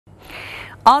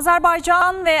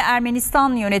Azerbaycan ve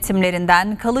Ermenistan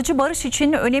yönetimlerinden kalıcı barış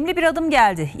için önemli bir adım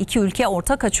geldi. İki ülke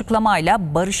ortak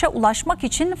açıklamayla barışa ulaşmak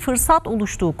için fırsat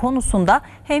oluştuğu konusunda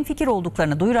hemfikir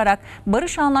olduklarını duyurarak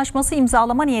barış anlaşması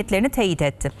imzalama niyetlerini teyit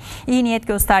etti. İyi niyet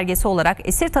göstergesi olarak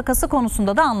esir takası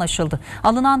konusunda da anlaşıldı.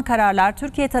 Alınan kararlar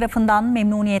Türkiye tarafından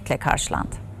memnuniyetle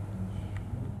karşılandı.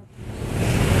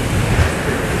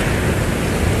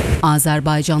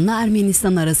 Azerbaycan'la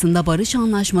Ermenistan arasında barış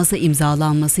anlaşması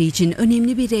imzalanması için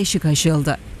önemli bir eşik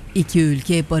aşıldı. İki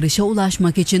ülke barışa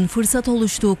ulaşmak için fırsat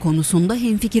oluştuğu konusunda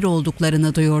hemfikir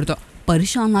olduklarını duyurdu.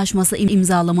 Barış anlaşması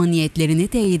imzalama niyetlerini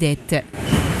teyit etti.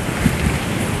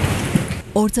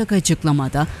 Ortak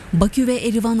açıklamada Bakü ve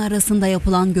Erivan arasında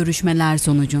yapılan görüşmeler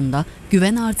sonucunda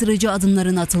güven artırıcı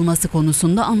adımların atılması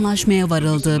konusunda anlaşmaya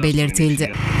varıldığı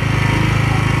belirtildi.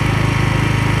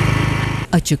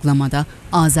 Açıklamada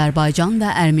Azerbaycan ve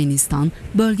Ermenistan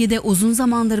bölgede uzun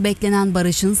zamandır beklenen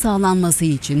barışın sağlanması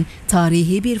için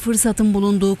tarihi bir fırsatın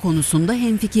bulunduğu konusunda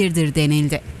hemfikirdir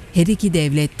denildi. Her iki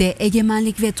devlet de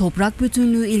egemenlik ve toprak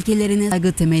bütünlüğü ilkelerine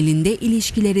saygı temelinde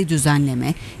ilişkileri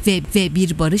düzenleme ve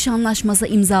bir barış anlaşması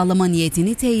imzalama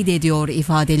niyetini teyit ediyor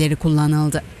ifadeleri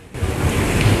kullanıldı.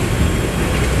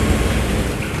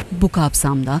 Bu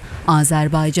kapsamda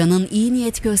Azerbaycan'ın iyi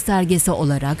niyet göstergesi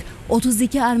olarak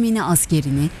 32 Ermeni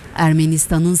askerini,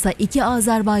 Ermenistan'ın ise 2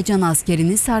 Azerbaycan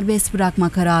askerini serbest bırakma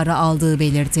kararı aldığı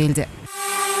belirtildi.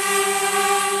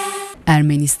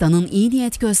 Ermenistan'ın iyi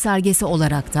niyet göstergesi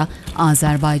olarak da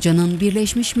Azerbaycan'ın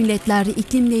Birleşmiş Milletler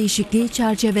İklim Değişikliği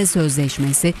Çerçeve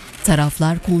Sözleşmesi,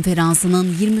 Taraflar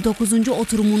Konferansı'nın 29.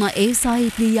 oturumuna ev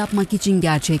sahipliği yapmak için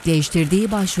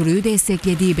gerçekleştirdiği başvuruyu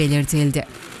desteklediği belirtildi.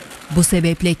 Bu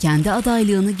sebeple kendi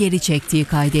adaylığını geri çektiği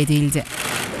kaydedildi.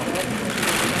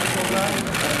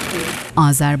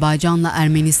 Azerbaycan'la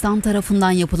Ermenistan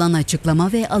tarafından yapılan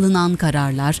açıklama ve alınan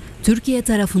kararlar Türkiye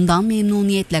tarafından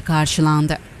memnuniyetle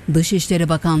karşılandı. Dışişleri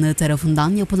Bakanlığı tarafından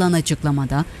yapılan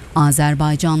açıklamada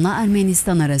Azerbaycan'la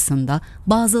Ermenistan arasında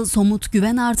bazı somut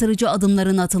güven artırıcı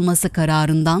adımların atılması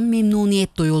kararından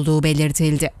memnuniyet duyulduğu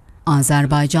belirtildi.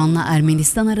 Azerbaycan'la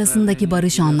Ermenistan arasındaki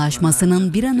barış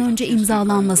anlaşmasının bir an önce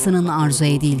imzalanmasının arzu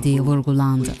edildiği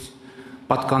vurgulandı.